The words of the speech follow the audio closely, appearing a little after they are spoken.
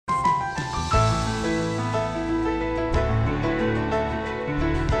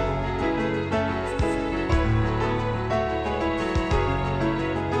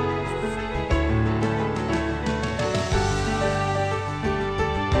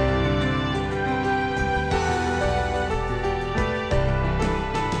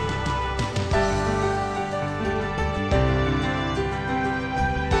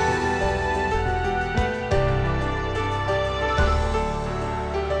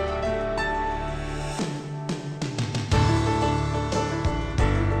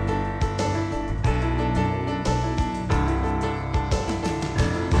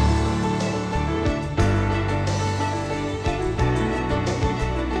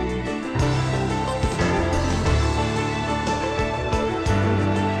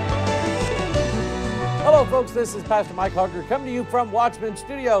folks, this is Pastor Mike Hugger coming to you from Watchman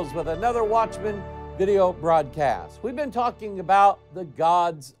Studios with another Watchman Video Broadcast. We've been talking about the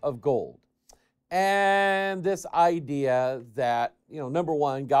gods of gold and this idea that, number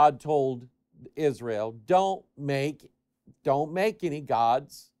one, God told Israel, don't make any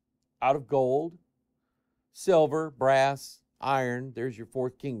gods out of gold, silver, brass, iron, there's your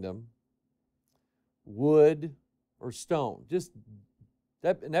fourth kingdom, wood, or stone.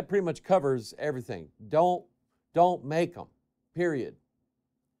 That pretty much covers everything. Don't make them, period.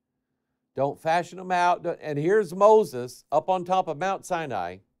 Don't fashion them out. And here's Moses up on top of Mount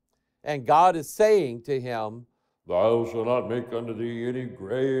Sinai, and God is saying to him, thou shalt not make unto thee any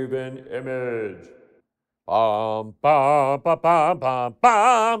graven image. Bum, bum, bum, bum, bum,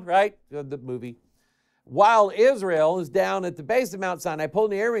 bum, right? The movie. While Israel is down at the base of Mount Sinai,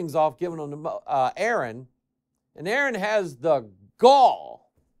 pulling the earrings off, giving them to Aaron, and Aaron has the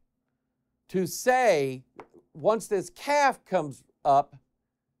gall to say, once this calf comes up,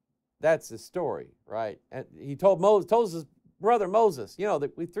 that's the story, right? And he told his brother Moses,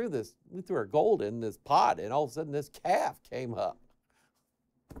 that we threw our gold in this pot, and all of a sudden this calf came up.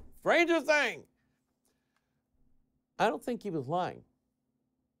 Strangest thing. I don't think he was lying,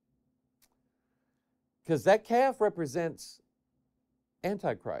 because that calf represents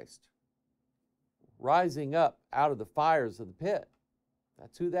Antichrist rising up out of the fires of the pit.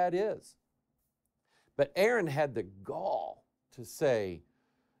 That's who that is. But Aaron had the gall to say,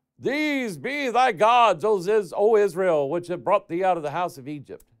 these be thy gods, O Israel, which have brought thee out of the house of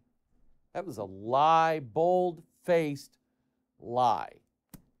Egypt. That was a lie, bold-faced lie.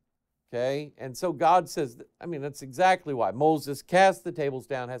 Okay? And so God says, that's exactly why. Moses cast the tables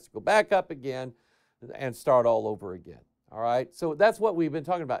down, has to go back up again and start all over again. All right? So that's what we've been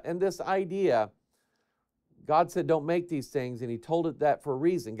talking about. And this idea, God said, don't make these things, and he told it that for a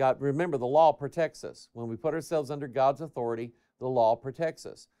reason. God, remember, the law protects us. When we put ourselves under God's authority, the law protects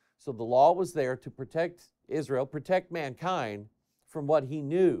us. So the law was there to protect Israel, protect mankind from what he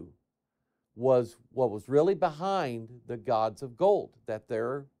knew was what was really behind the gods of gold, that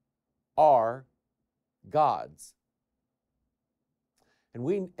there are gods. And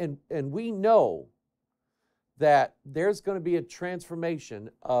we know that there's going to be a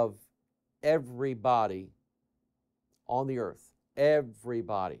transformation of everybody on the earth.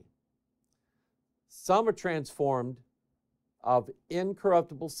 Everybody. Some are transformed of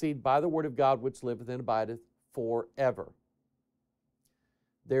incorruptible seed by the word of God, which liveth and abideth forever.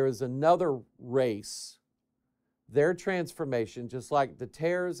 There is another race. Their transformation, just like the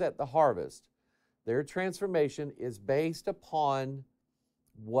tares at the harvest, their transformation is based upon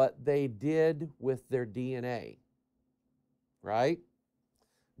what they did with their DNA. Right?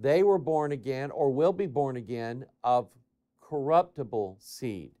 They were born again, or will be born again, of corruptible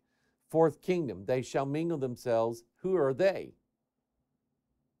seed. Fourth kingdom, they shall mingle themselves. Who are they?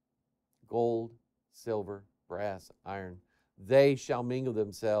 Gold, silver, brass, iron. They shall mingle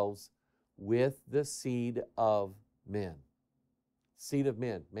themselves with the seed of men. Seed of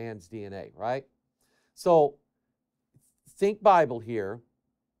men, man's DNA, right? So, think Bible here.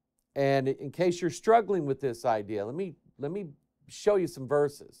 And in case you're struggling with this idea, let me show you some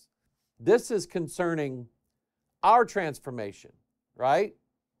verses. This is concerning our transformation, right?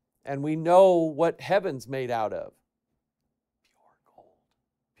 And we know what heaven's made out of.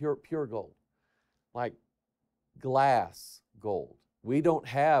 Pure gold. Pure gold. Like glass gold. We don't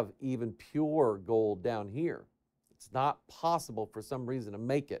have even pure gold down here. It's not possible for some reason to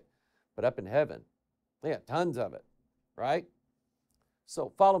make it. But up in heaven, they got tons of it, right?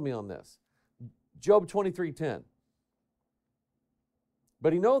 So follow me on this. Job 23:10.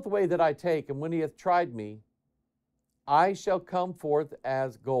 But he knoweth the way that I take, and when he hath tried me, I shall come forth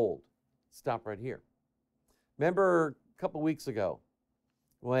as gold. Stop right here. Remember a couple weeks ago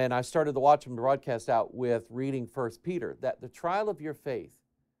when I started the Watchman Broadcast out with reading 1 Peter, that the trial of your faith,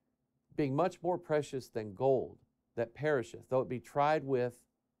 being much more precious than gold that perisheth, though it be tried with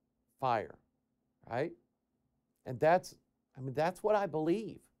fire, right? And that's what I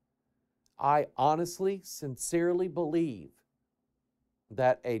believe. I honestly, sincerely believe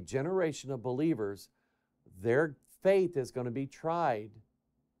that a generation of believers, their faith is going to be tried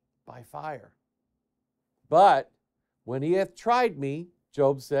by fire. But when he hath tried me,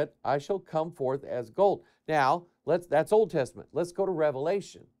 Job said, I shall come forth as gold. Now, that's Old Testament. Let's go to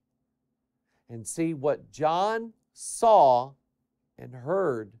Revelation and see what John saw and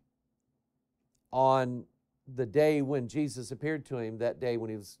heard on the day when Jesus appeared to him, that day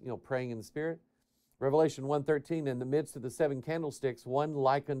when he was, praying in the Spirit. Revelation 1:13, in the midst of the seven candlesticks, one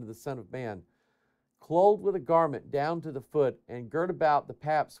like unto the Son of Man, clothed with a garment down to the foot, and girt about the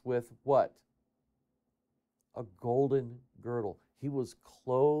paps with what? a golden girdle. He was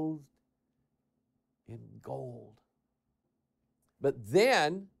clothed in gold. But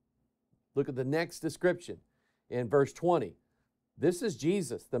then, look at the next description in verse 20. This is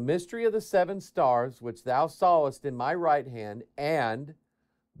Jesus, the mystery of the 7 stars, which thou sawest in my right hand, and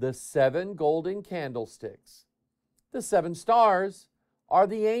the 7 golden candlesticks. The 7 stars are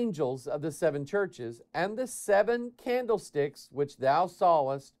the angels of the 7 churches, and the 7 candlesticks which thou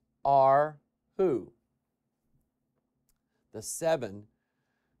sawest are who? The 7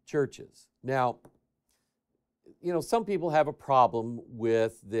 churches. Now, some people have a problem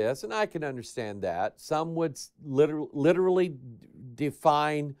with this, and I can understand that. Some would literally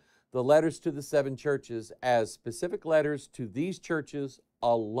define the letters to the 7 churches as specific letters to these churches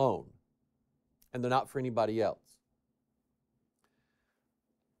alone, and they're not for anybody else.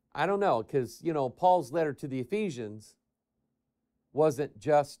 I don't know, because, Paul's letter to the Ephesians wasn't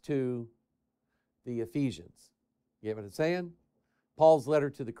just to the Ephesians. You get what I'm saying? Paul's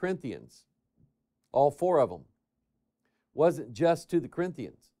letter to the Corinthians, all 4 of them, wasn't just to the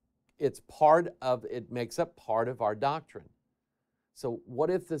Corinthians. It makes up part of our doctrine. So what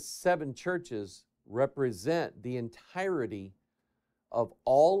if the 7 churches represent the entirety of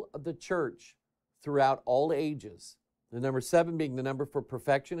all of the church throughout all ages? The number 7 being the number for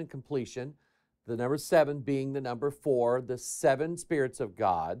perfection and completion. The number 7 being the number for the 7 spirits of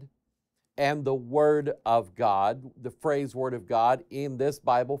God. And the Word of God, the phrase Word of God in this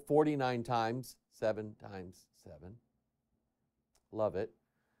Bible 49 times, 7 times 7. Love it.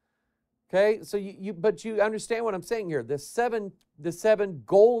 Okay, so but you understand what I'm saying here. The seven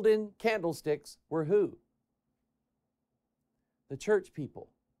golden candlesticks were who? The church people.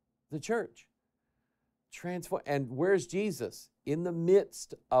 The church. And where's Jesus? In the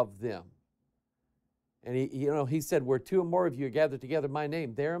midst of them. And he said, where 2 or more of you are gathered together in my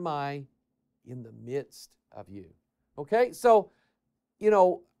name, there am I in the midst of you. Okay, so,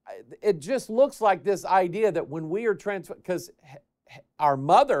 it just looks like this idea that when we are transformed, because our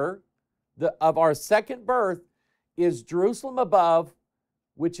mother of our second birth is Jerusalem above,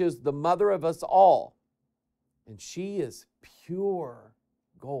 which is the mother of us all. And she is pure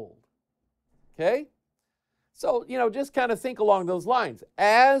gold. Okay? So, just kind of think along those lines.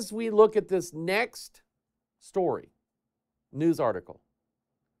 As we look at this next story, news article,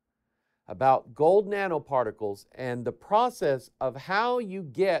 about gold nanoparticles and the process of how you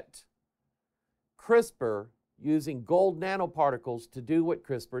get CRISPR using gold nanoparticles to do what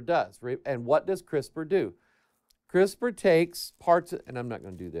CRISPR does. And what does CRISPR do? CRISPR takes parts, and I'm not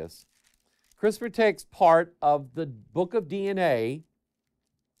going to do this. CRISPR takes part of the book of DNA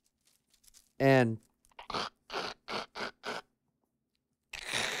and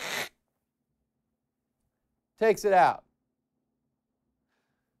takes it out.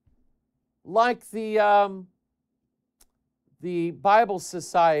 Like the Bible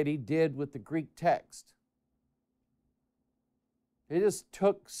Society did with the Greek text. They just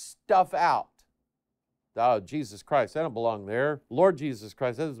took stuff out. Oh, Jesus Christ, that doesn't belong there. Lord Jesus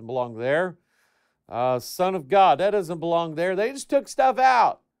Christ, that doesn't belong there. Son of God, that doesn't belong there. They just took stuff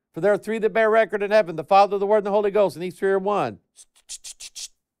out. For there are 3 that bear record in heaven, the Father, the Word, and the Holy Ghost, and these 3 are one.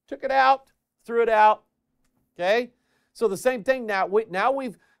 Took it out, threw it out. Okay? So the same thing now.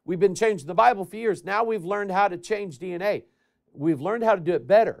 We've been changing the Bible for years. Now we've learned how to change DNA. We've learned how to do it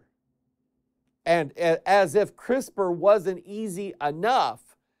better. And as if CRISPR wasn't easy enough,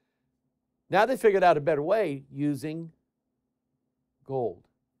 now they figured out a better way using gold.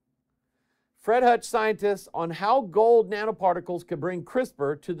 Fred Hutch, scientists, on how gold nanoparticles could bring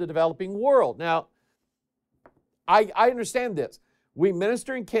CRISPR to the developing world. Now, I understand this. We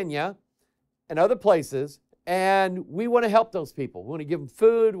minister in Kenya and other places, and we want to help those people. We want to give them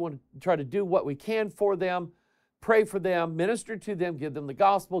food. We want to try to do what we can for them, pray for them, minister to them, give them the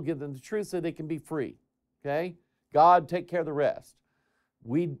gospel, give them the truth so they can be free. Okay? God, take care of the rest.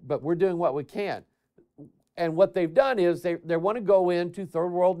 But we're doing what we can. And what they've done is they want to go into third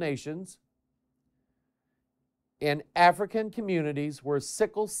world nations, in African communities where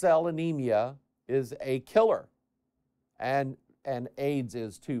sickle cell anemia is a killer. And AIDS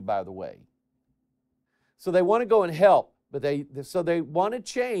is too, by the way. So they want to go and help, but they want to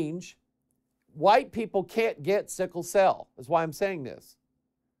change. White people can't get sickle cell. That's why I'm saying this.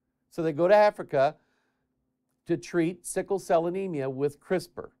 So they go to Africa to treat sickle cell anemia with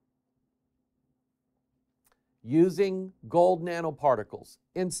CRISPR using gold nanoparticles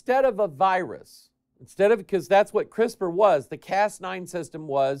instead of a virus. Because that's what CRISPR was. The Cas9 system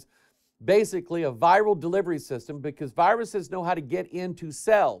was basically a viral delivery system because viruses know how to get into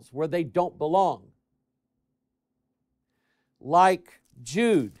cells where they don't belong. Like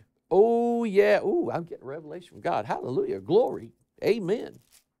Jude Oh, yeah. Oh, I'm getting revelation from God. Hallelujah. Glory. Amen.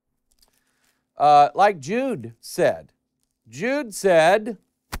 Like Jude said. Jude said,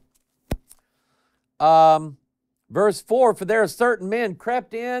 verse 4, for there are certain men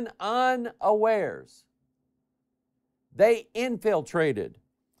crept in unawares. They infiltrated,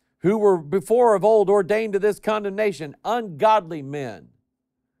 who were before of old ordained to this condemnation, ungodly men,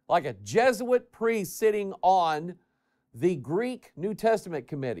 like a Jesuit priest sitting on the Greek New Testament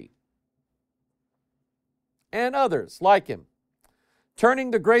committee, and others like him,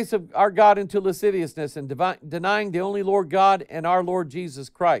 turning the grace of our God into lasciviousness and denying the only Lord God and our Lord Jesus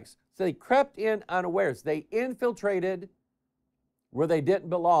Christ. So they crept in unawares. They infiltrated where they didn't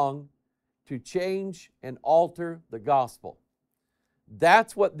belong to change and alter the gospel.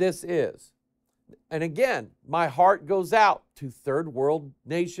 That's what this is. And again, my heart goes out to third world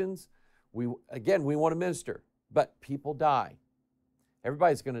nations. We want to minister, but people die.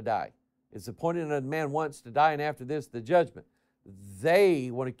 Everybody's going to die. It's appointed unto man once to die, and after this, the judgment. They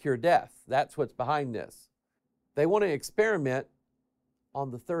want to cure death. That's what's behind this. They want to experiment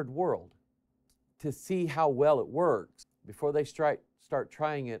on the third world to see how well it works before they start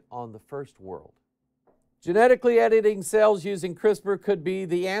trying it on the first world. Genetically editing cells using CRISPR could be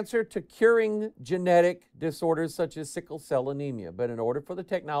the answer to curing genetic disorders such as sickle cell anemia. But in order for the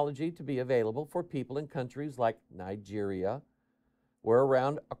technology to be available for people in countries like Nigeria, where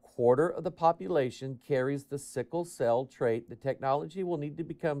around a quarter of the population carries the sickle cell trait, the technology will need to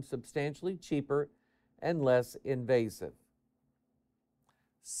become substantially cheaper and less invasive.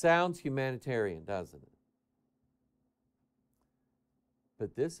 Sounds humanitarian, doesn't it?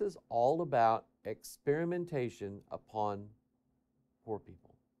 But this is all about experimentation upon poor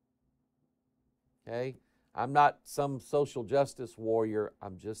people. Okay? I'm not some social justice warrior.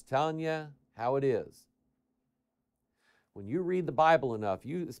 I'm just telling you how it is. When you read the Bible enough,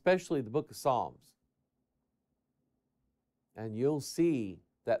 especially the book of Psalms, and you'll see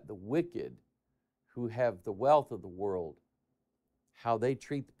that the wicked who have the wealth of the world, how they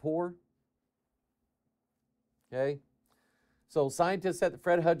treat the poor. Okay? So scientists at the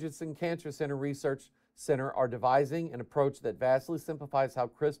Fred Hutchinson Cancer Center Research Center are devising an approach that vastly simplifies how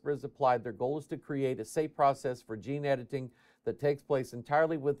CRISPR is applied. Their goal is to create a safe process for gene editing that takes place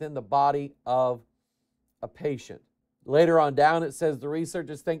entirely within the body of a patient. Later on down, it says the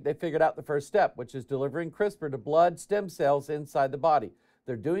researchers think they figured out the first step, which is delivering CRISPR to blood stem cells inside the body.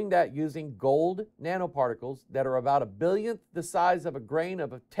 They're doing that using gold nanoparticles that are about 1 billionth the size of a grain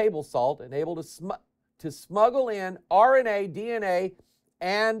of a table salt and able to smuggle in RNA, DNA,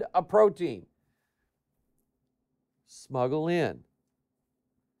 and a protein. Smuggle in.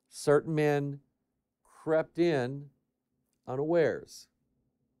 Certain men crept in unawares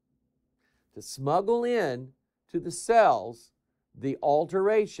to smuggle in to the cells the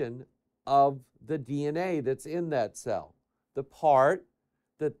alteration of the DNA that's in that cell. The part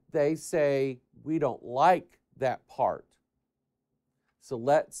that they say, we don't like that part, so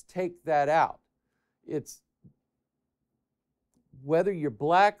let's take that out. It's whether you're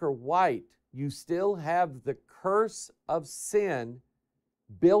black or white, you still have the curse of sin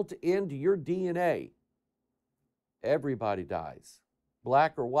built into your DNA. Everybody dies.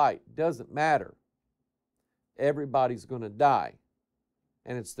 Black or white, doesn't matter. Everybody's going to die.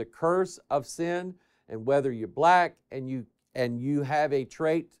 And it's the curse of sin, and whether you're black and you have a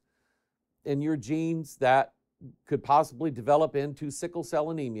trait in your genes that could possibly develop into sickle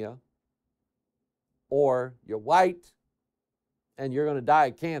cell anemia, or you're white and you're going to die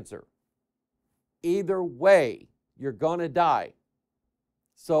of cancer. Either way, you're going to die.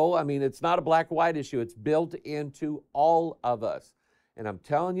 So, I mean, it's not a black or white issue. It's built into all of us. And I'm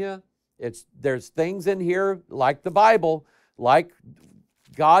telling you, there's things in here like the Bible, like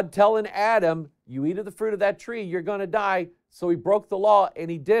God telling Adam, you eat of the fruit of that tree, you're going to die. So he broke the law and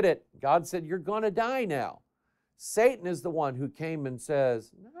he did it. God said, you're going to die now. Satan is the one who came and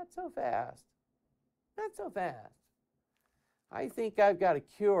says, not so fast. Not so fast. I think I've got a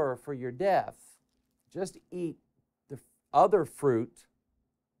cure for your death. Just eat the other fruit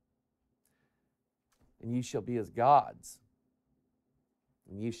and ye shall be as gods.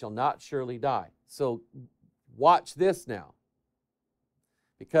 And ye shall not surely die. So watch this now.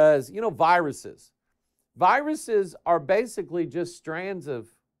 Because, you know, viruses. Viruses are basically just strands of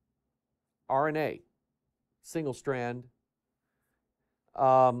RNA, single strand.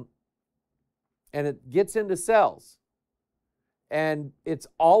 And it gets into cells. And it's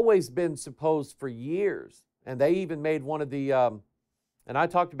always been supposed for years. And they even made one of the, and I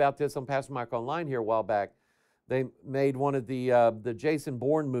talked about this on Pastor Mike Online here a while back. They made one of the Jason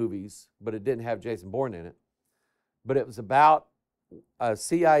Bourne movies, but it didn't have Jason Bourne in it. But it was about a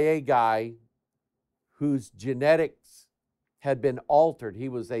CIA guy whose genetics had been altered. He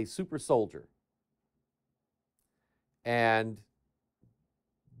was a super soldier. And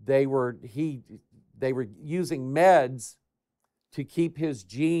they were using meds to keep his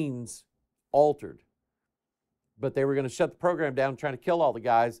genes altered. But they were going to shut the program down, trying to kill all the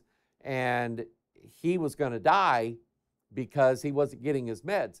guys, and he was going to die because he wasn't getting his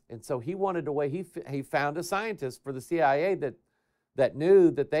meds. And so he wanted a way. He found a scientist for the CIA that knew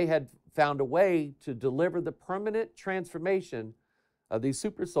that they had found a way to deliver the permanent transformation of these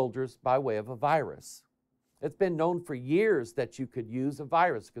super soldiers by way of a virus. It's been known for years that you could use a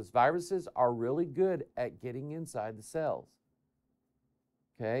virus because viruses are really good at getting inside the cells.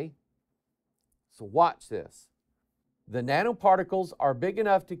 Okay? So watch this. The nanoparticles are big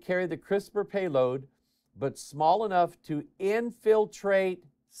enough to carry the CRISPR payload, but small enough to infiltrate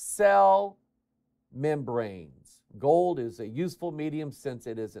cell membranes. Gold is a useful medium since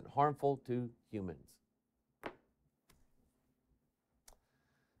it isn't harmful to humans.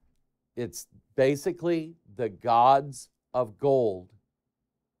 It's basically the gods of gold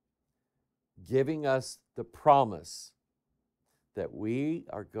giving us the promise that we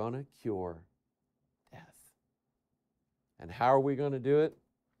are going to cure death. And how are we going to do it?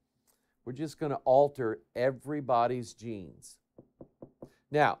 We're just going to alter everybody's genes.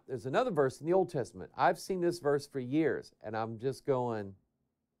 Now, there's another verse in the Old Testament. I've seen this verse for years, and I'm just going,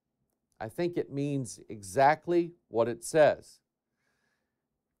 I think it means exactly what it says.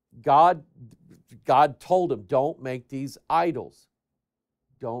 God told him, don't make these idols.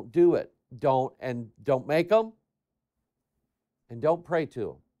 Don't do it. Don't make them, and don't pray to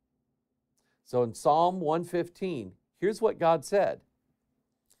them. So in Psalm 115, here's what God said.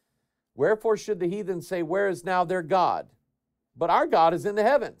 Wherefore should the heathen say, where is now their God? But our God is in the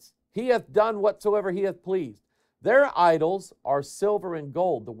heavens. He hath done whatsoever he hath pleased. Their idols are silver and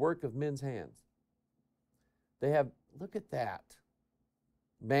gold, the work of men's hands. They have, look at that.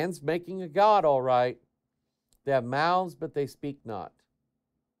 Man's making a god, all right. They have mouths, but they speak not.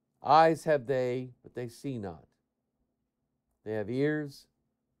 Eyes have they, but they see not. They have ears,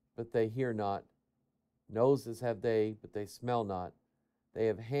 but they hear not. Noses have they, but they smell not. They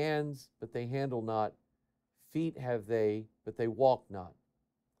have hands, but they handle not. Feet have they, but they walk not.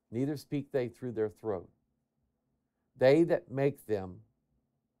 Neither speak they through their throat. They that make them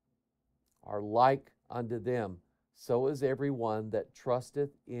are like unto them. So is every one that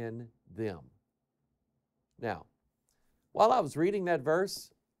trusteth in them. Now, while I was reading that verse,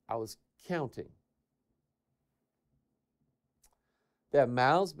 I was counting. They have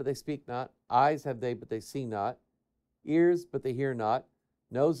mouths, but they speak not. Eyes have they, but they see not. Ears, but they hear not.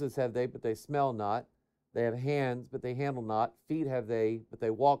 Noses have they, but they smell not. They have hands, but they handle not. Feet have they, but they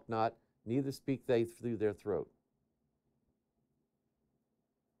walk not. Neither speak they through their throat.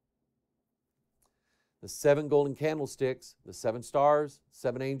 The 7 golden candlesticks, the 7 stars,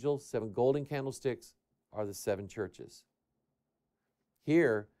 7 angels, 7 golden candlesticks are the 7 churches.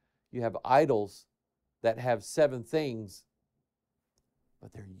 Here, you have idols that have 7 things,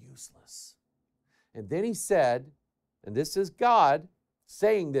 but they're useless. And then he said, and this is God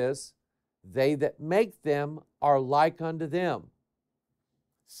saying this, they that make them are like unto them.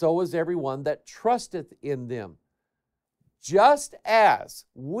 So is everyone that trusteth in them. Just as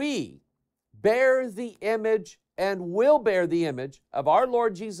we bear the image and will bear the image of our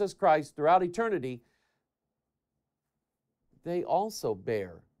Lord Jesus Christ throughout eternity, they also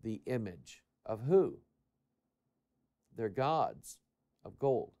bear the image of who? Their gods of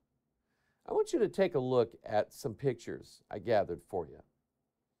gold. I want you to take a look at some pictures I gathered for you.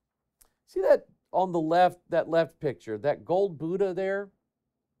 See that on the left, that left picture, that gold Buddha there?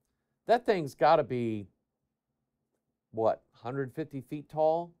 That thing's got to be, what, 150 feet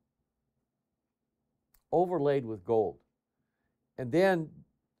tall? Overlaid with gold. And then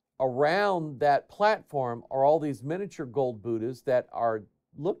around that platform are all these miniature gold Buddhas that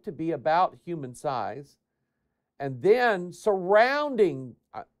look to be about human size. And then surrounding,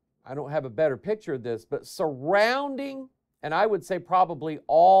 I don't have a better picture of this, but surrounding, and I would say probably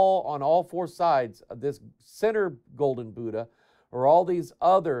on all 4 sides of this center golden Buddha are all these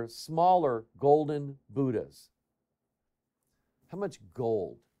other smaller golden Buddhas. How much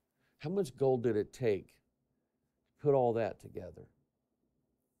gold? How much gold did it take to put all that together?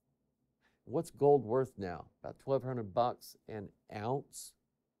 What's gold worth now? About $1,200 an ounce.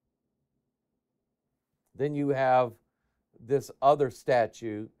 Then you have this other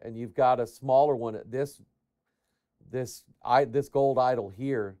statue, and you've got a smaller one. This gold idol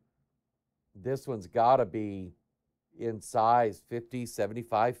here, this one's got to be in size 50,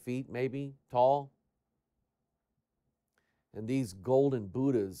 75 feet maybe tall. And these golden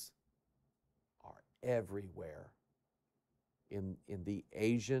Buddhas are everywhere in the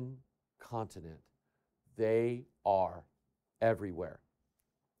Asian continent. They are everywhere.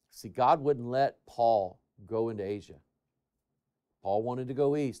 See, God wouldn't let Paul go into Asia. Paul wanted to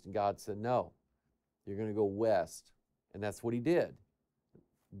go east, and God said, no, you're going to go west. And that's what he did.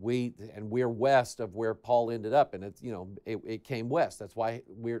 We're west of where Paul ended up, and it came west. That's why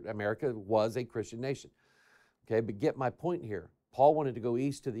America was a Christian nation. Okay, but get my point here. Paul wanted to go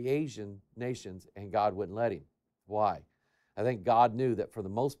east to the Asian nations, and God wouldn't let him. Why? I think God knew that for the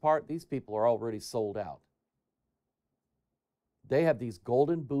most part, these people are already sold out. They have these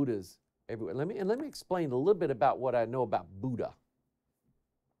golden Buddhas everywhere. Let me explain a little bit about what I know about Buddha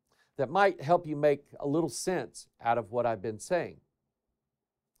that might help you make a little sense out of what I've been saying.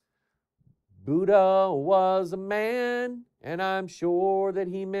 Buddha was a man, and I'm sure that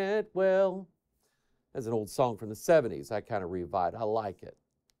he meant well. That's an old song from the 70s. I kind of revived. I like it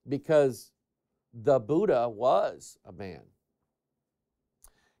because the Buddha was a man.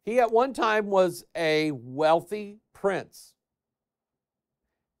 He at one time was a wealthy prince.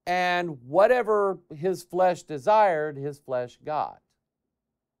 And whatever his flesh desired, his flesh got.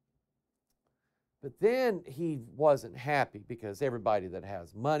 But then he wasn't happy because everybody that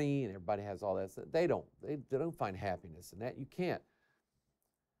has money and everybody has all that stuff, they don't find happiness in that. You can't.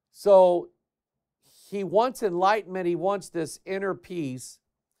 So he wants enlightenment. He wants this inner peace.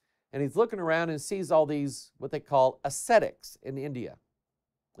 And he's looking around and sees all these, what they call ascetics in India.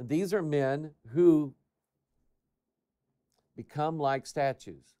 And these are men who become like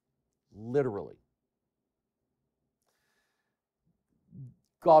statues, literally.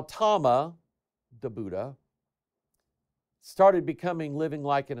 Gautama, the Buddha, started living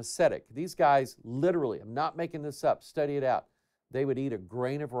like an ascetic. These guys literally, I'm not making this up, study it out. They would eat a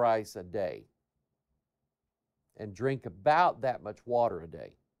grain of rice a day and drink about that much water a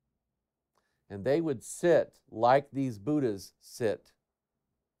day. And they would sit like these Buddhas sit,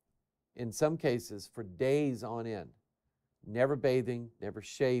 in some cases for days on end, never bathing, never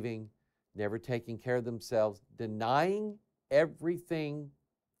shaving, never taking care of themselves, denying everything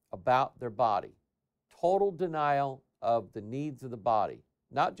about their body. Total denial of the needs of the body,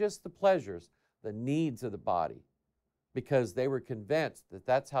 not just the pleasures, the needs of the body, because they were convinced that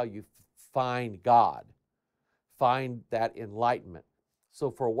that's how you find God, find that enlightenment. So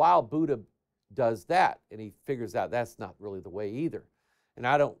for a while, Buddha does that, and he figures out that's not really the way either. And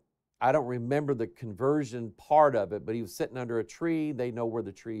I don't remember the conversion part of it, but he was sitting under a tree. They know where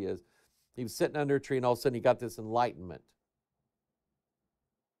the tree is. He was sitting under a tree, and all of a sudden he got this enlightenment.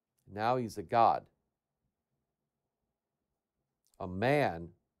 Now he's a god. A man,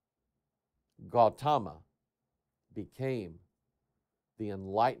 Gautama, became the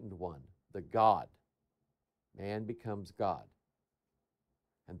enlightened one, the God. Man becomes God.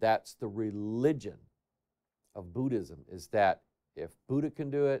 And that's the religion of Buddhism, is that if Buddha can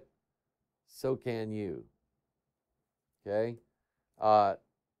do it, so can you. Okay? But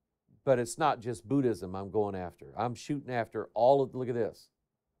it's not just Buddhism I'm going after. I'm shooting after all of, look at this.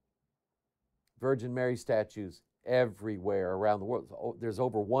 Virgin Mary statues everywhere around the world. There's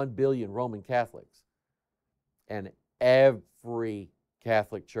over 1 billion Roman Catholics. And every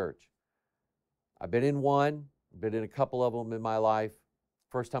Catholic church. I've been in one, been in a couple of them in my life.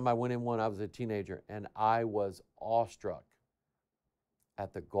 First time I went in one, I was a teenager, and I was awestruck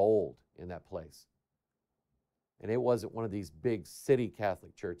at the gold in that place. And it wasn't one of these big city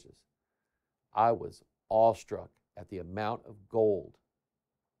Catholic churches. I was awestruck at the amount of gold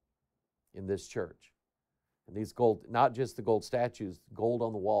in this church. And these gold, not just the gold statues, gold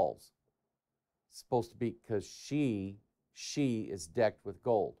on the walls. It's supposed to be because she is decked with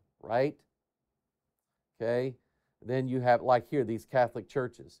gold, right? Okay? And then you have, like here, these Catholic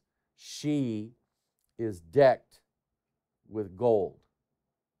churches. She is decked with gold.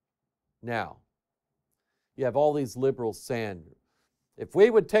 Now, you have all these liberals saying, if we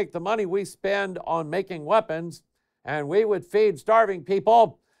would take the money we spend on making weapons, and we would feed starving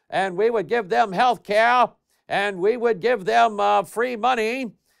people, and we would give them health care, and we would give them free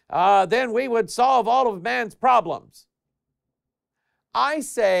money, then we would solve all of man's problems. I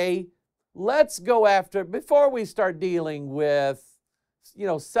say, let's go after, before we start dealing with,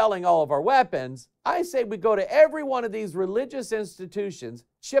 selling all of our weapons, I say we go to every one of these religious institutions,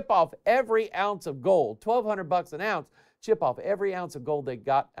 chip off every ounce of gold, $1,200 an ounce, chip off every ounce of gold they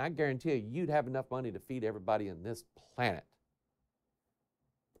got, and I guarantee you, you'd have enough money to feed everybody on this planet.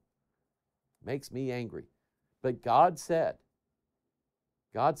 Makes me angry. But God said,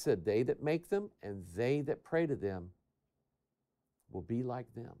 they that make them and they that pray to them will be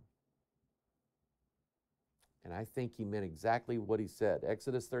like them. And I think he meant exactly what he said.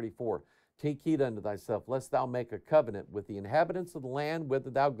 Exodus 34, take heed unto thyself, lest thou make a covenant with the inhabitants of the land whither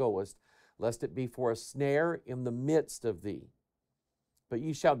thou goest, lest it be for a snare in the midst of thee. But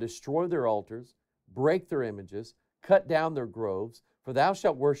ye shall destroy their altars, break their images, cut down their groves, for thou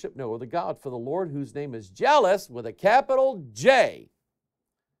shalt worship no other God. For the Lord, whose name is jealous, with a capital J,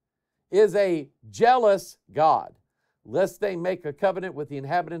 is a jealous God, lest they make a covenant with the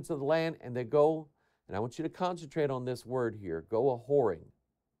inhabitants of the land, and they go, and I want you to concentrate on this word here, go a-whoring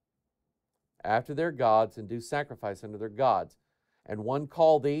after their gods, and do sacrifice unto their gods. And one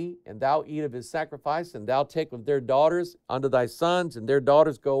call thee, and thou eat of his sacrifice, and thou take of their daughters unto thy sons, and their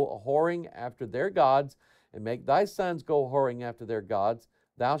daughters go a-whoring after their gods, and make thy sons go a-whoring after their gods.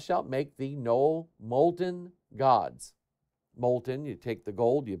 Thou shalt make thee no molten gods. Molten, you take the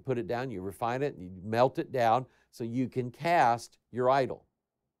gold, you put it down, you refine it, and you melt it down so you can cast your idol.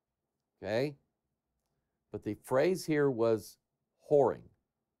 Okay? But the phrase here was whoring.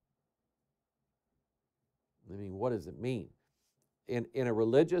 I mean, what does it mean? In a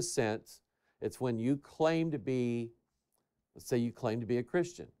religious sense, it's when you claim to be, let's say you claim to be a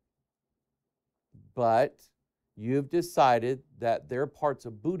Christian, but you've decided that there are parts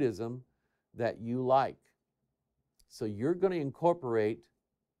of Buddhism that you like. So you're going to incorporate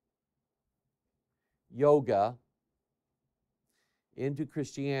yoga into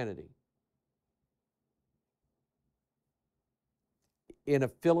Christianity. In a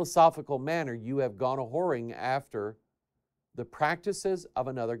philosophical manner, you have gone a-whoring after the practices of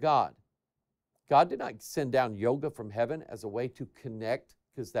another god. God did not send down yoga from heaven as a way to connect,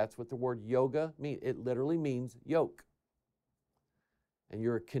 because that's what the word yoga means. It literally means yoke. And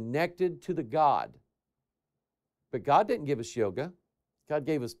you're connected to the God. But God didn't give us yoga. God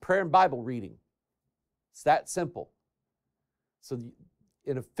gave us prayer and Bible reading. It's that simple. So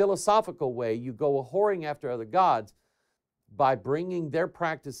in a philosophical way, you go a-whoring after other gods by bringing their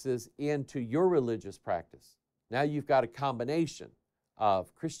practices into your religious practice. Now you've got a combination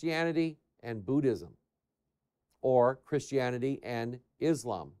of Christianity and Buddhism, or Christianity and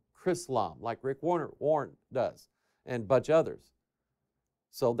Islam, Chrislam, like Rick Warren does, and a bunch of others.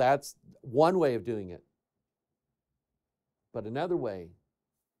 So that's one way of doing it. But another way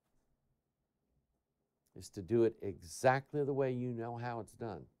is to do it exactly the way you know how it's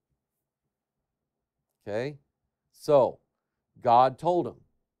done. Okay? So, God told him,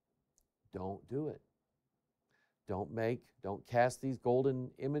 don't do it. Don't cast these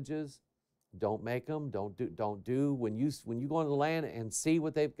golden images. Don't make them. Don't do. When you go into the land and see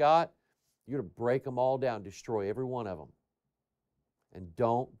what they've got, you're to break them all down, destroy every one of them. And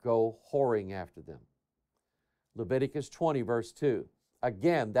don't go whoring after them. Leviticus 20, verse 2.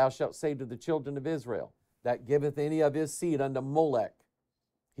 Again, thou shalt say to the children of Israel, that giveth any of his seed unto Molech,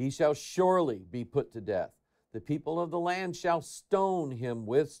 he shall surely be put to death. The people of the land shall stone him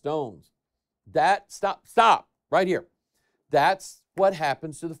with stones. Stop, right here. That's what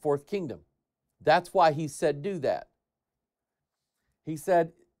happens to the fourth kingdom. That's why he said do that. He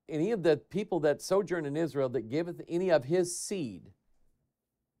said, any of the people that sojourn in Israel that giveth any of his seed,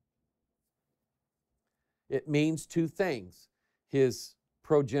 it means two things. His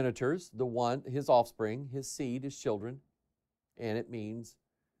progenitors, his offspring, his seed, his children, and it means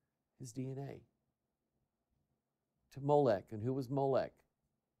his DNA. To Molech. And who was Molech?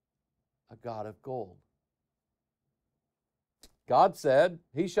 A god of gold. God said,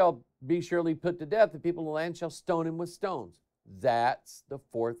 he shall be surely put to death. The people of the land shall stone him with stones. That's the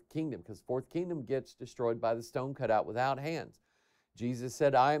fourth kingdom, because fourth kingdom gets destroyed by the stone cut out without hands. Jesus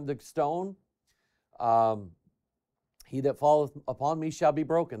said, I am the stone. He that falleth upon me shall be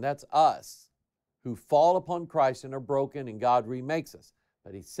broken. That's us who fall upon Christ and are broken, and God remakes us.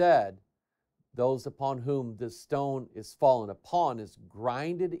 But he said, those upon whom the stone is fallen upon is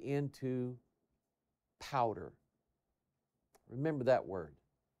grinded into powder. Remember that word.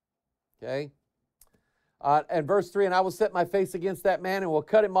 Okay? And verse 3, and I will set my face against that man and will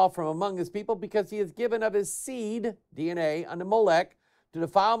cut him off from among his people, because he has given of his seed, DNA, unto Molech, to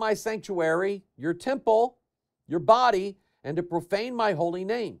defile my sanctuary, your temple, your body, and to profane my holy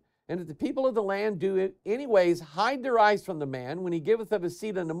name. And if the people of the land do it anyways, hide their eyes from the man when he giveth of his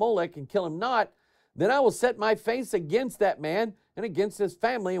seed unto Molech, and kill him not, then I will set my face against that man and against his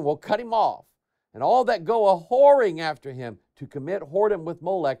family, and will cut him off. And all that go a-whoring after him to commit whoredom with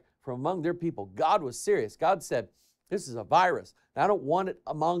Molech from among their people. God was serious. God said, this is a virus. I don't want it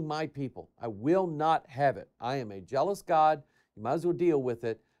among my people. I will not have it. I am a jealous God. You might as well deal with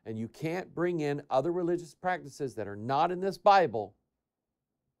it. And you can't bring in other religious practices that are not in this Bible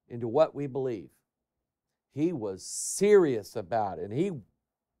into what we believe. He was serious about it, and he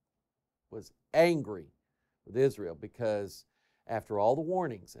was angry with Israel, because after all the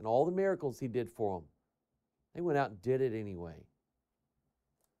warnings and all the miracles he did for them, they went out and did it anyway.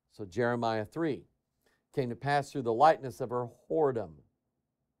 So Jeremiah 3, came to pass through the lightness of her whoredom,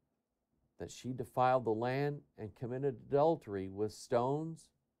 that she defiled the land and committed adultery with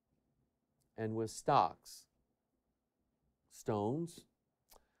stones and with stocks. Stones,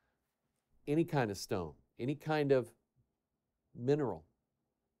 any kind of stone, any kind of mineral.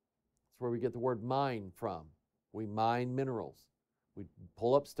 That's where we get the word mine from. We mine minerals. We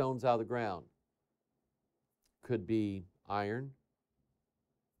pull up stones out of the ground. Could be iron,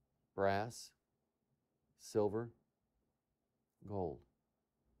 brass, silver, gold.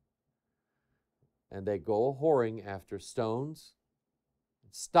 And they go a-whoring after stones,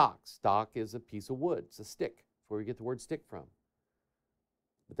 stock. Stock is a piece of wood. It's a stick. That's where we get the word stick from.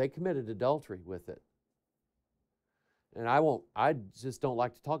 But they committed adultery with it. And I just don't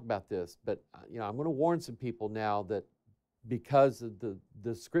like to talk about this, but I'm going to warn some people now that because of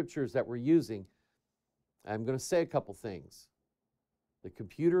the scriptures that we're using, I'm going to say a couple things.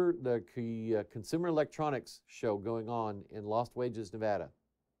 The Consumer Electronics show going on in Lost Wages, Nevada.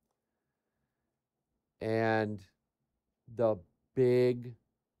 And the big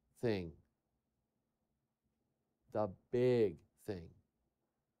thing that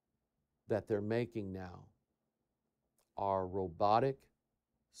they're making now are robotic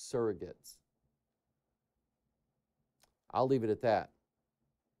surrogates. I'll leave it at that.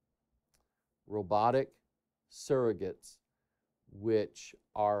 Robotic surrogates, which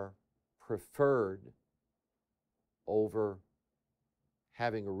are preferred over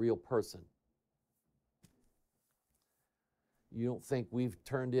having a real person. You don't think we've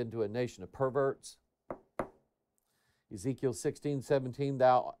turned into a nation of perverts? Ezekiel 16:17,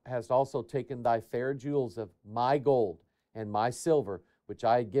 thou hast also taken thy fair jewels of my gold and my silver, which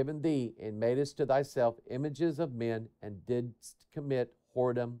I had given thee, and madest to thyself images of men, and didst commit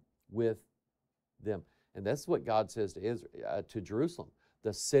whoredom with them. And that's what God says to Israel, to Jerusalem,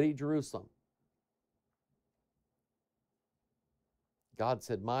 the city Jerusalem. God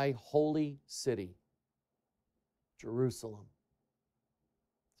said, my holy city, Jerusalem,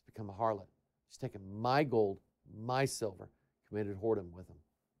 has become a harlot. She's taken my gold, my silver, committed whoredom with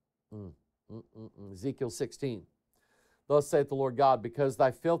them. Ezekiel 16. Thus saith the Lord God, because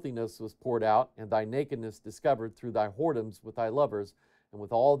thy filthiness was poured out, and thy nakedness discovered through thy whoredoms with thy lovers, and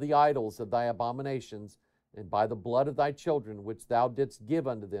with all the idols of thy abominations, and by the blood of thy children, which thou didst give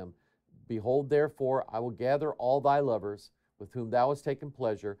unto them. Behold, therefore, I will gather all thy lovers, with whom thou hast taken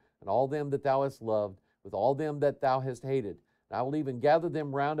pleasure, and all them that thou hast loved, with all them that thou hast hated. And I will even gather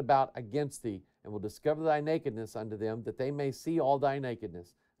them round about against thee, and will discover thy nakedness unto them, that they may see all thy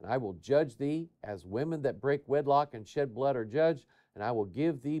nakedness. And I will judge thee as women that break wedlock and shed blood are judged, and I will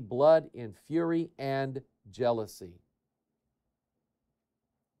give thee blood in fury and jealousy.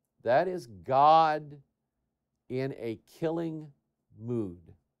 That is God in a killing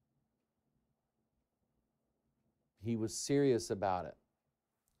mood. He was serious about it.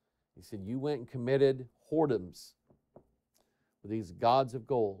 He said, you went and committed whoredoms with these gods of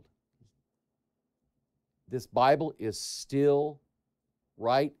gold. This Bible is still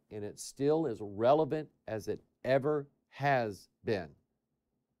right, and it still is relevant as it ever has been.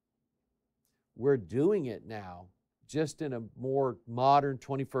 We're doing it now, just in a more modern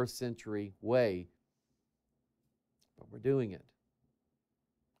 21st century way, but we're doing it.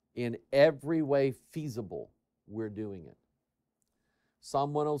 In every way feasible, we're doing it.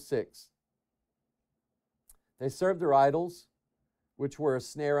 Psalm 106. They served their idols, which were a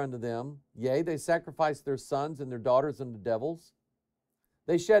snare unto them. Yea, they sacrificed their sons and their daughters unto devils.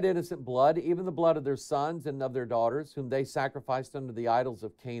 They shed innocent blood, even the blood of their sons and of their daughters, whom they sacrificed unto the idols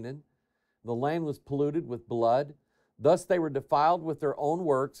of Canaan. The land was polluted with blood. Thus they were defiled with their own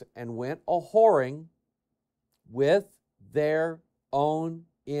works, and went a-whoring with their own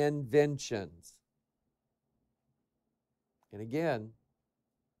inventions. And again,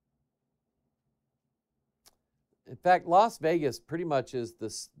 in fact, Las Vegas pretty much is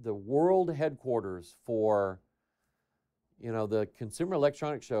the world headquarters for, the Consumer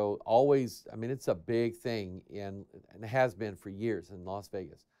Electronics Show. Always, it's a big thing, and it has been for years in Las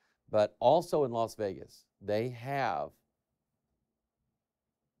Vegas. But also in Las Vegas, they have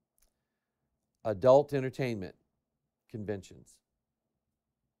adult entertainment conventions.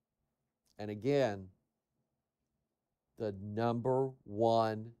 And again, the number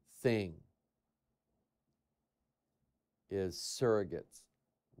one thing is surrogates.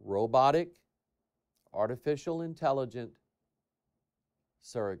 Robotic, artificial intelligent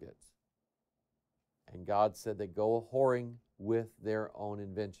surrogates. And God said they go a-whoring with their own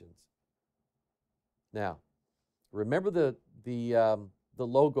inventions. Now, Remember the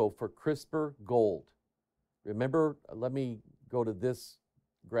logo for CRISPR Gold. Remember, let me go to this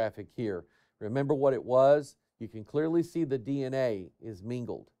graphic here. Remember what it was? You can clearly see the DNA is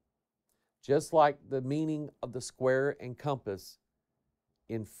mingled. Just like the meaning of the square and compass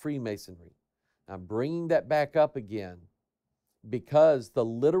in Freemasonry. I'm bringing that back up again because the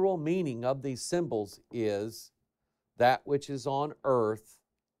literal meaning of these symbols is that which is on earth,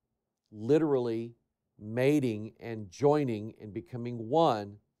 literally mating and joining and becoming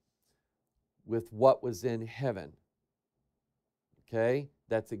one with what was in heaven. Okay?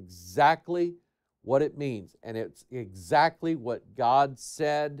 That's exactly what it means. And it's exactly what God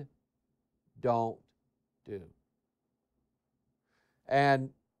said, don't do. And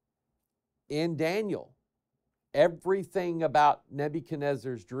in Daniel, everything about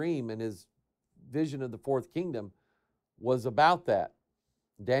Nebuchadnezzar's dream and his vision of the fourth kingdom was about that.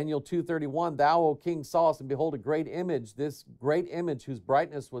 Daniel 2:31, thou, O king, sawest, and behold, a great image. This great image, whose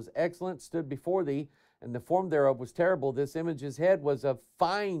brightness was excellent, stood before thee, and the form thereof was terrible. This image's head was of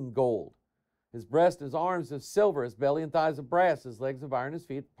fine gold, his breast, his arms of silver, his belly and thighs of brass, his legs of iron, his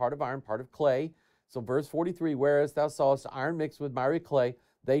feet, part of iron, part of clay. So verse 43, whereas thou sawest iron mixed with miry clay,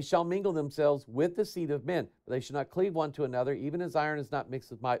 they shall mingle themselves with the seed of men, but they shall not cleave one to another, even as iron is not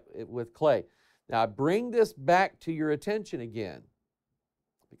mixed with clay. Now I bring this back to your attention again,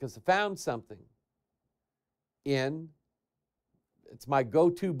 because I found something it's my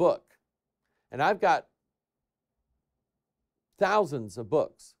go-to book. And I've got thousands of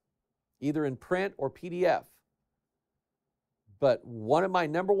books, either in print or PDF. But one of my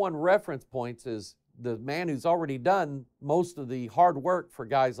number one reference points is the man who's already done most of the hard work for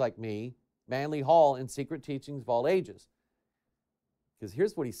guys like me, Manly Hall, in Secret Teachings of All Ages. Because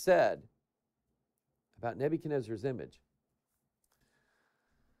here's what he said about Nebuchadnezzar's image.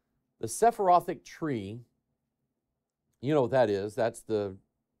 The Sephirothic tree, you know what that is, that's the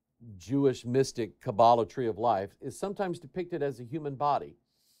Jewish mystic Kabbalah tree of life, is sometimes depicted as a human body,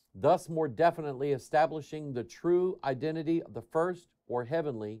 thus more definitely establishing the true identity of the first or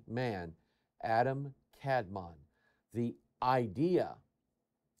heavenly man, Adam Kadmon. The idea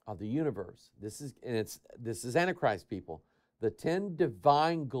of the universe, this is Antichrist, people. The 10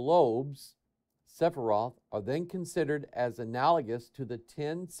 divine globes, Sephiroth, are then considered as analogous to the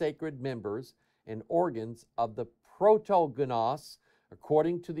 10 sacred members and organs of the protogenos,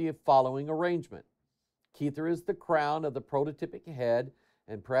 according to the following arrangement. Kether is the crown of the prototypic head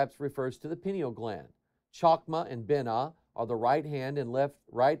and perhaps refers to the pineal gland. Chokmah and Benah are the right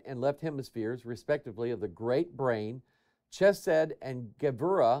and left hemispheres, respectively, of the great brain. Chesed and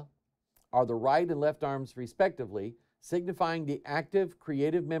Gevurah are the right and left arms, respectively, signifying the active,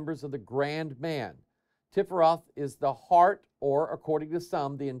 creative members of the grand man. Tiferoth is the heart, or, according to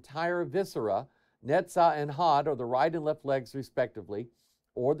some, the entire viscera. Netzah and Had are the right and left legs, respectively,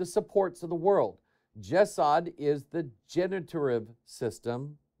 or the supports of the world. Jesod is the generative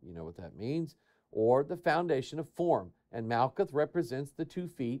system, you know what that means, or the foundation of form. And Malkuth represents the 2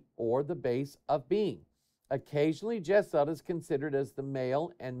 feet, or the base of being. Occasionally, Jesod is considered as the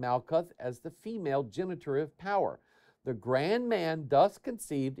male and Malkuth as the female generative power. The grand man thus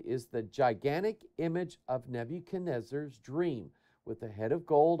conceived is the gigantic image of Nebuchadnezzar's dream, with the head of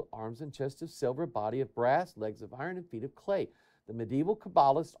gold, arms and chest of silver, body of brass, legs of iron, and feet of clay. The medieval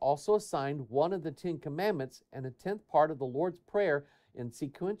Kabbalists also assigned one of the 10 commandments and a 10th part of the Lord's Prayer in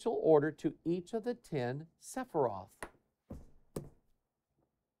sequential order to each of the 10 Sephiroth.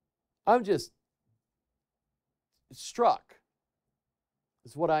 I'm just struck,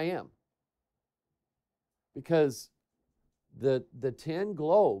 is what I am. Because the 10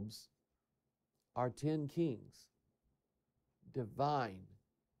 globes are 10 kings. Divine,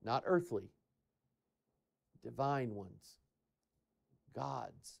 not earthly. Divine ones.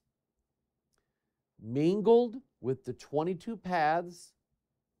 Gods. Mingled with the 22 paths,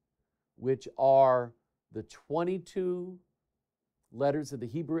 which are the 22 letters of the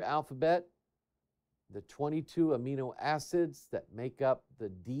Hebrew alphabet, the 22 amino acids that make up the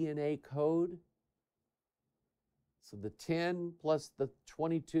DNA code. So the 10 plus the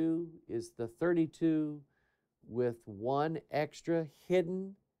 22 is the 32, with one extra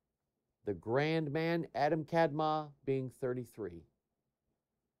hidden, the grand man, Adam Kadmon, being 33.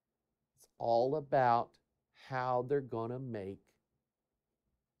 It's all about how they're going to make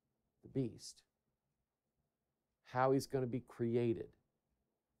the beast, how he's going to be created.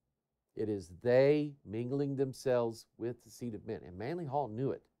 It is they mingling themselves with the seed of men. And Manly Hall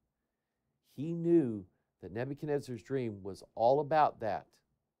knew it. He knew that Nebuchadnezzar's dream was all about that.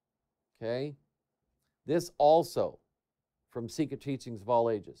 Okay? This also, from Secret Teachings of All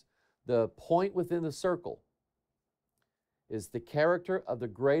Ages. The point within the circle is the character of the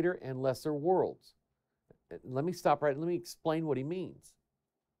greater and lesser worlds. Let me stop right. Let me explain what he means.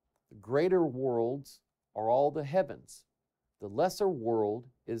 The greater worlds are all the heavens. The lesser world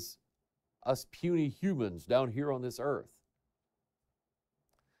is us puny humans down here on this earth.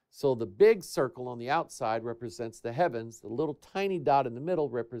 So the big circle on the outside represents the heavens. The little tiny dot in the middle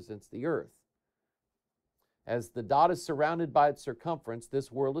represents the earth. As the dot is surrounded by its circumference,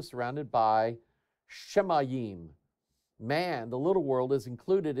 this world is surrounded by Shemayim. Man, the little world, is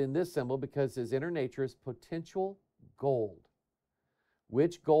included in this symbol because his inner nature is potential gold,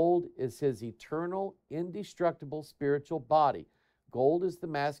 which gold is his eternal, indestructible spiritual body. Gold is the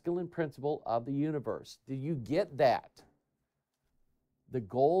masculine principle of the universe. Do you get that? The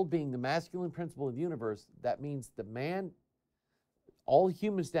gold being the masculine principle of the universe, that means the man, all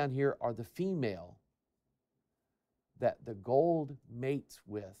humans down here are the female that the gold mates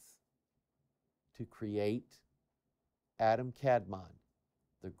with to create Adam Kadmon,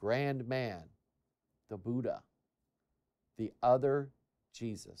 the grand man, the Buddha, the other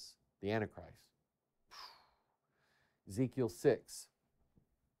Jesus, the Antichrist. Ezekiel 6.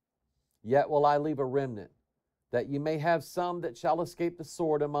 Yet will I leave a remnant, that ye may have some that shall escape the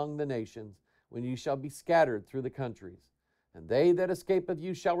sword among the nations, when ye shall be scattered through the countries. And they that escape of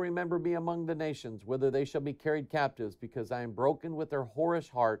you shall remember me among the nations, whither they shall be carried captives, because I am broken with their whorish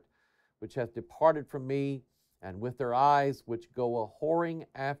heart, which hath departed from me, and with their eyes, which go a-whoring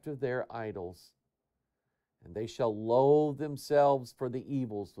after their idols. And they shall loathe themselves for the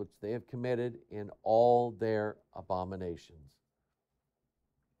evils which they have committed in all their abominations.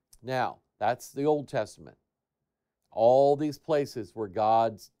 Now, that's the Old Testament. All these places where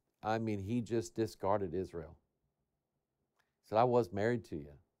he just discarded Israel. He said, I was married to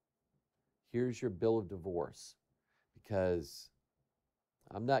you. Here's your bill of divorce, because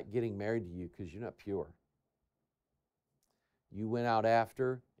I'm not getting married to you because you're not pure. You went out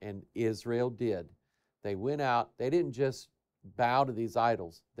after, and Israel did. They went out, they didn't just bow to these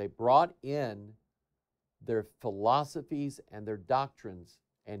idols. They brought in their philosophies and their doctrines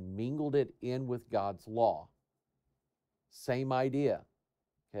and mingled it in with God's law. Same idea,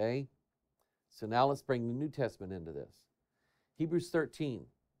 okay? So now let's bring the New Testament into this. Hebrews 13,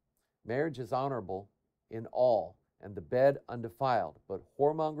 marriage is honorable in all, and the bed undefiled, but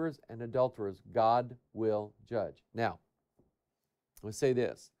whoremongers and adulterers God will judge. Now, let's say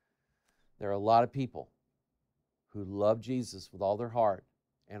this. There are a lot of people who love Jesus with all their heart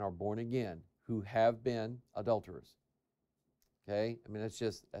and are born again who have been adulterers. Okay? I mean,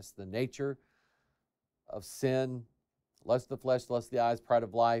 that's the nature of sin. Lust of the flesh, lust of the eyes, pride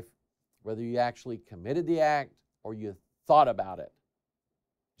of life. Whether you actually committed the act or you thought about it.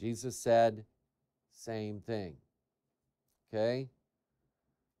 Jesus said, same thing. Okay?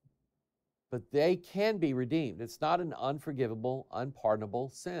 But they can be redeemed. It's not an unforgivable, unpardonable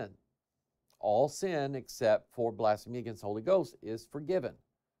sin. All sin except for blasphemy against the Holy Ghost is forgiven.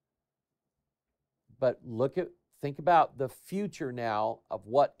 But think about the future now of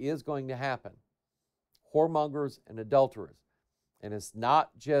what is going to happen. Whoremongers and adulterers. And it's not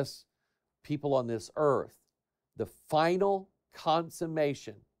just people on this earth. The final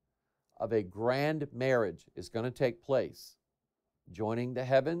consummation of a grand marriage is going to take place, joining the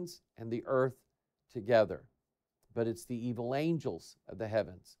heavens and the earth together. But it's the evil angels of the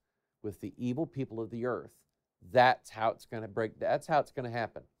heavens with the evil people of the earth. That's how it's going to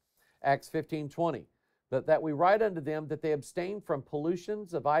happen. Acts 15:20. But that we write unto them that they abstain from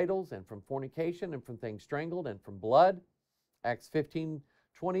pollutions of idols and from fornication and from things strangled and from blood. Acts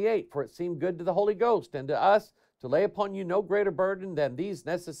 15:28. For it seemed good to the Holy Ghost and to us to lay upon you no greater burden than these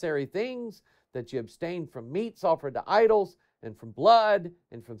necessary things, that you abstain from meats offered to idols, and from blood,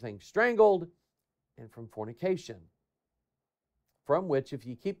 and from things strangled, and from fornication. From which, if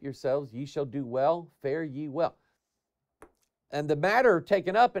ye keep yourselves, ye shall do well, fare ye well. And the matter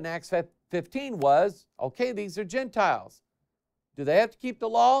taken up in Acts 15 was, okay, these are Gentiles. Do they have to keep the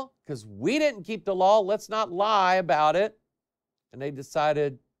law? Because we didn't keep the law. Let's not lie about it. And they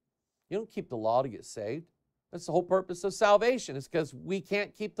decided, you don't keep the law to get saved. That's the whole purpose of salvation. It's because we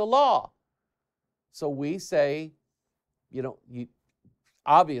can't keep the law. So we say,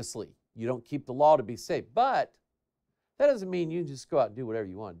 obviously, you don't keep the law to be saved. But that doesn't mean you just go out and do whatever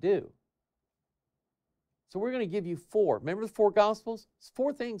you want to do. So we're going to give you 4. Remember the 4 Gospels? It's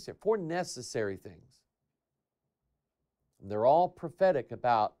 4 things here, 4 necessary things. And they're all prophetic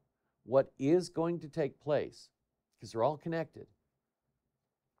about what is going to take place, because they're all connected.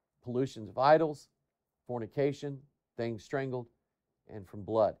 Pollutions of idols, fornication, things strangled, and from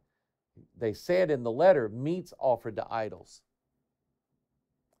blood. They said in the letter, meats offered to idols.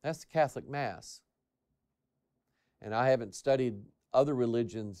 That's the Catholic Mass. and I haven't studied other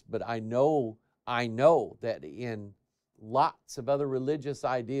religions, but I know that in lots of other religious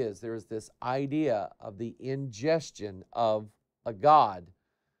ideas, there's this idea of the ingestion of a god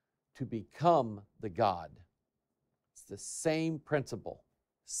to become the god. It's the same principle,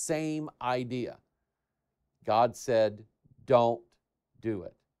 same idea. God said, don't do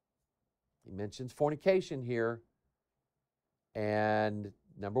it. He mentions fornication here. And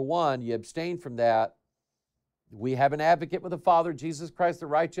number one, you abstain from that. We have an advocate with the Father, Jesus Christ the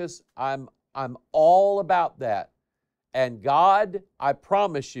righteous. I'm all about that. And God, I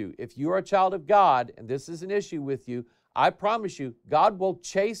promise you, if you are a child of God, and this is an issue with you, I promise you, God will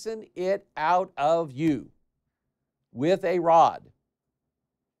chasten it out of you with a rod.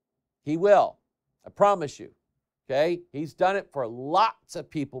 He will. I promise you. Okay? He's done it for lots of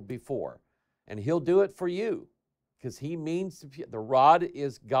people before, and He'll do it for you because He means the rod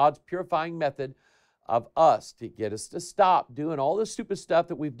is God's purifying method of us to get us to stop doing all the stupid stuff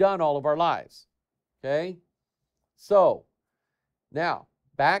that we've done all of our lives. Okay? So, now,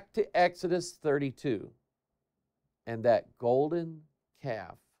 back to Exodus 32 and that golden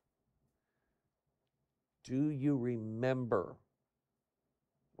calf. Do you remember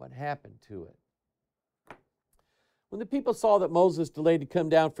what happened to it? When the people saw that Moses delayed to come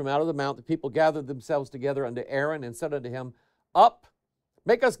down from out of the mount, the people gathered themselves together unto Aaron and said unto him, Up,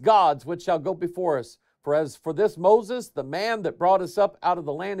 make us gods which shall go before us. For as for this Moses, the man that brought us up out of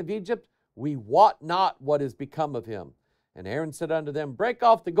the land of Egypt, we wot not what is become of him. And Aaron said unto them, Break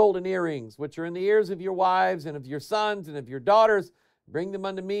off the golden earrings, which are in the ears of your wives and of your sons and of your daughters. Bring them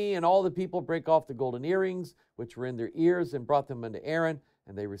unto me. And all the people brake off the golden earrings, which were in their ears, and brought them unto Aaron.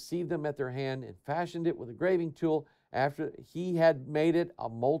 And they received them at their hand, and fashioned it with a graving tool, after he had made it a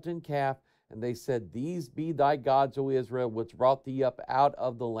molten calf. And they said, These be thy gods, O Israel, which brought thee up out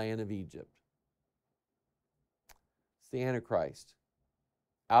of the land of Egypt. It's the Antichrist.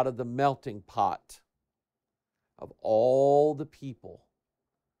 Out of the melting pot of all the people,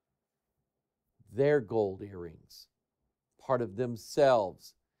 their gold earrings, part of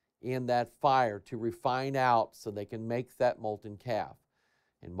themselves in that fire to refine out so they can make that molten calf.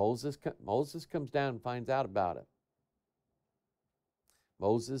 And Moses comes down and finds out about it.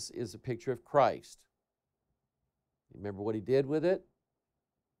 Moses is a picture of Christ. You remember what he did with it?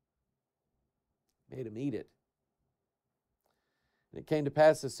 Made him eat it. And it came to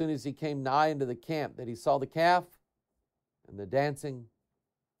pass, as soon as he came nigh into the camp, that he saw the calf and the dancing.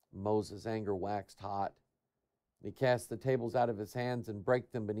 Moses' anger waxed hot. And he cast the tables out of his hands and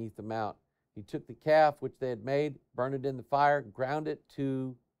brake them beneath the mount. He took the calf which they had made, burned it in the fire, ground it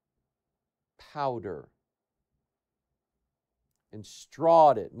to powder, and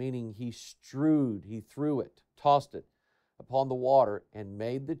strawed it, meaning he threw it, tossed it upon the water, and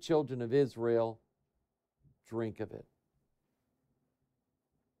made the children of Israel drink of it.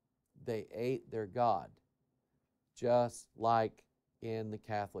 They ate their God, just like in the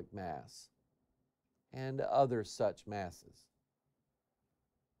Catholic Mass and other such masses.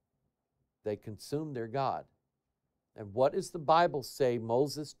 They consumed their God. And what does the Bible say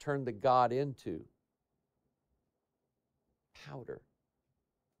Moses turned the God into? Powder.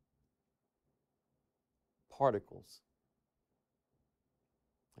 Particles.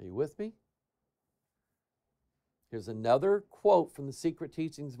 Are you with me? Here's another quote from the Secret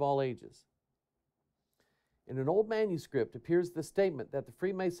Teachings of All Ages. In an old manuscript appears the statement that the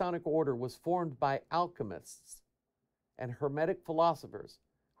Freemasonic order was formed by alchemists and Hermetic philosophers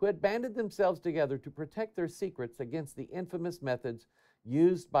who had banded themselves together to protect their secrets against the infamous methods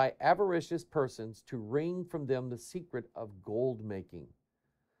used by avaricious persons to wring from them the secret of gold making.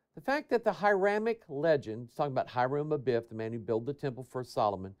 The fact that the Hiramic legend, talking about Hiram Abiff, the man who built the temple for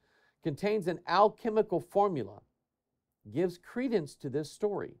Solomon, contains an alchemical formula, gives credence to this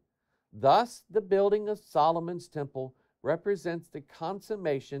story. Thus, the building of Solomon's temple represents the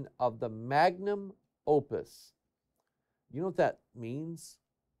consummation of the magnum opus. You know what that means?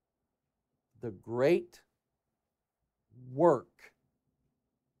 The great work.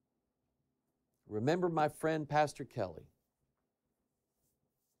 Remember my friend Pastor Kelly.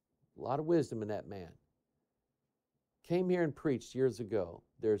 A lot of wisdom in that man. Came here and preached years ago.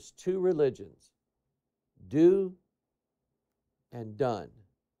 There's two religions, do and done.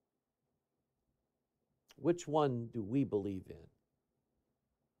 Which one do we believe in?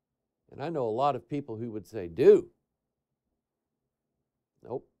 And I know a lot of people who would say, do.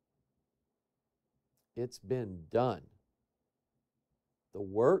 Nope. It's been done. The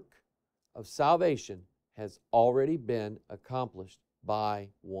work of salvation has already been accomplished by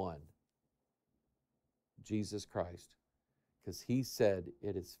one, Jesus Christ, because he said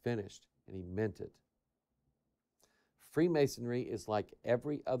it is finished, and he meant it. Freemasonry is like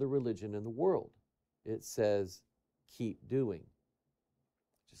every other religion in the world. It says, keep doing.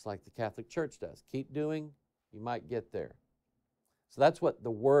 Just like the Catholic Church does. Keep doing, you might get there. So that's what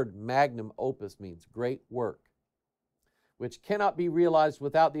the word magnum opus means, great work, which cannot be realized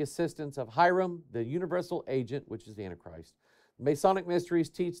without the assistance of Hiram, the universal agent, which is the Antichrist. Masonic mysteries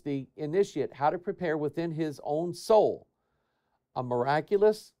teach the initiate how to prepare within his own soul a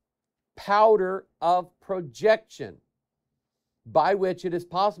miraculous powder of projection by which it is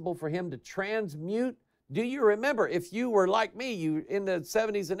possible for him to transmute. Do you remember, if you were like me, you in the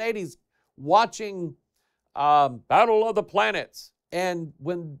 70s and 80s, watching Battle of the Planets, and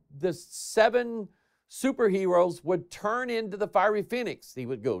when the 7 superheroes would turn into the fiery phoenix, he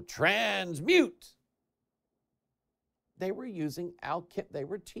would go, transmute. They were using they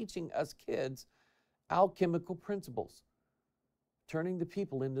were teaching us kids alchemical principles, turning the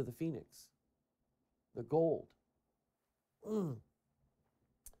people into the phoenix, the gold.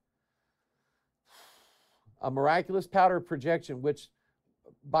 A miraculous powder of projection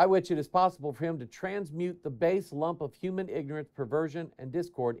by which it is possible for him to transmute the base lump of human ignorance, perversion, and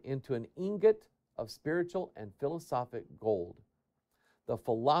discord into an ingot of spiritual and philosophic gold. The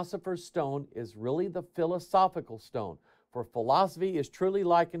philosopher's stone is really the philosophical stone, for philosophy is truly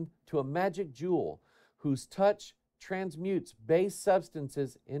likened to a magic jewel whose touch transmutes base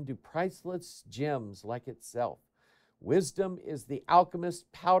substances into priceless gems like itself. Wisdom is the alchemist's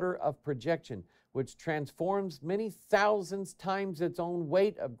powder of projection, which transforms many thousands times its own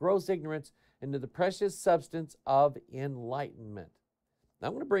weight of gross ignorance into the precious substance of enlightenment. Now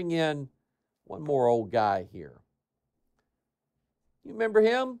I'm going to bring in one more old guy here. You remember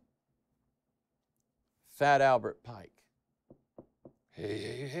him? Fat Albert Pike.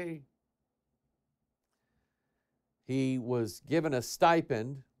 Hey. He was given a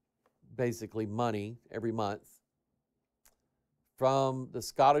stipend, basically money, every month from the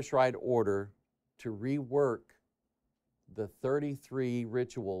Scottish Rite Order to rework the 33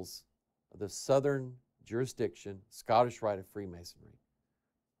 rituals of the Southern jurisdiction, Scottish Rite of Freemasonry.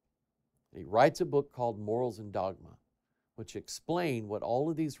 He writes a book called Morals and Dogma, which explain what all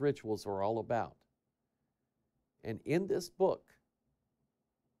of these rituals are all about. And in this book,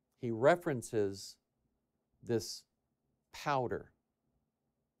 he references this powder,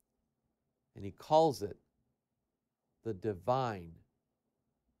 and he calls it the divine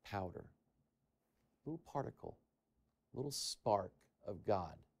powder. Little particle, little spark of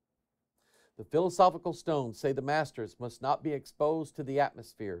God. The philosophical stones, say the masters, must not be exposed to the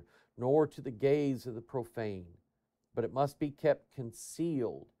atmosphere, nor to the gaze of the profane, but it must be kept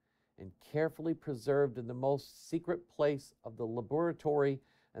concealed and carefully preserved in the most secret place of the laboratory,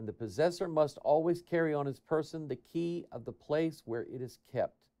 and the possessor must always carry on his person the key of the place where it is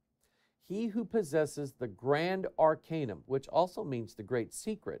kept. He who possesses the grand arcanum, which also means the great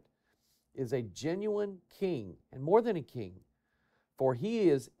secret, is a genuine king, and more than a king, for he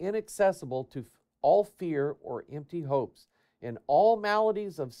is inaccessible to all fear or empty hopes. In all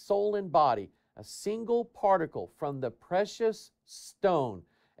maladies of soul and body, a single particle from the precious stone,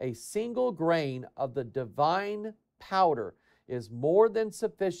 a single grain of the divine powder, is more than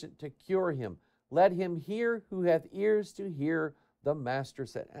sufficient to cure him. Let him hear who hath ears to hear, the Master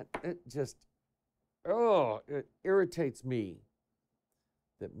said. And it just, it irritates me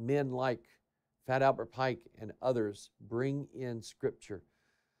that men like Fat Albert Pike and others bring in Scripture.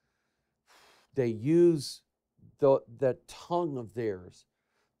 They use the tongue of theirs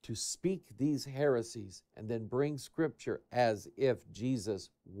to speak these heresies and then bring Scripture as if Jesus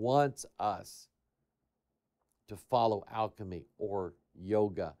wants us to follow alchemy or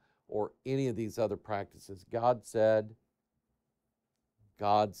yoga or any of these other practices. God said,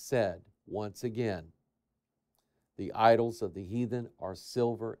 once again, the idols of the heathen are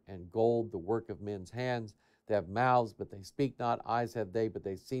silver and gold, the work of men's hands. They have mouths, but they speak not. Eyes have they, but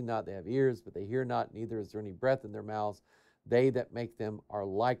they see not. They have ears, but they hear not. Neither is there any breath in their mouths. They that make them are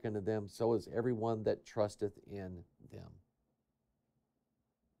like unto them. So is everyone that trusteth in them.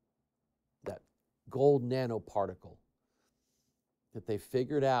 That gold nanoparticle that they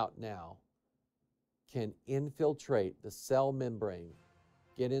figured out now can infiltrate the cell membrane,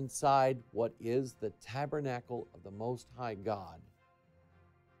 get inside what is the tabernacle of the Most High God,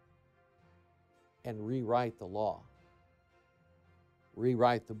 and rewrite the law,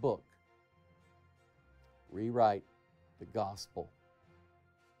 rewrite the book, rewrite the gospel.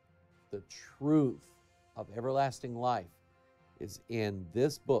 The truth of everlasting life is in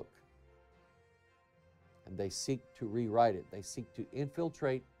this book, and they seek to rewrite it. They seek to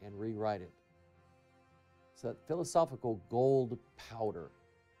infiltrate and rewrite it. It's that philosophical gold powder.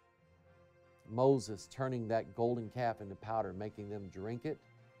 Moses turning that golden calf into powder, making them drink it,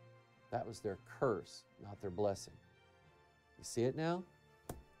 that was their curse, not their blessing. You see it now?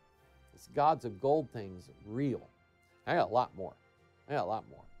 This gods of gold thing's real. I got a lot more.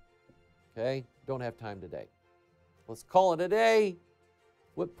 Okay? Don't have time today. Let's call it a day.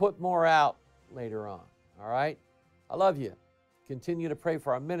 We'll put more out later on. All right? I love you. Continue to pray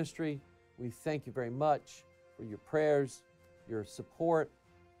for our ministry. We thank you very much for your prayers, your support,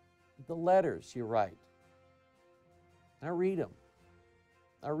 the letters you write. I read them.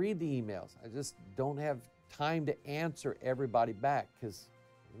 I read the emails. I just don't have time to answer everybody back because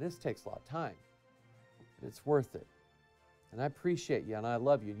this takes a lot of time. But it's worth it. And I appreciate you and I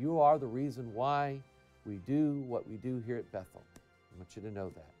love you. You are the reason why we do what we do here at Bethel. I want you to know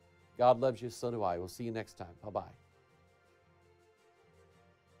that. God loves you, so do I. We'll see you next time. Bye-bye.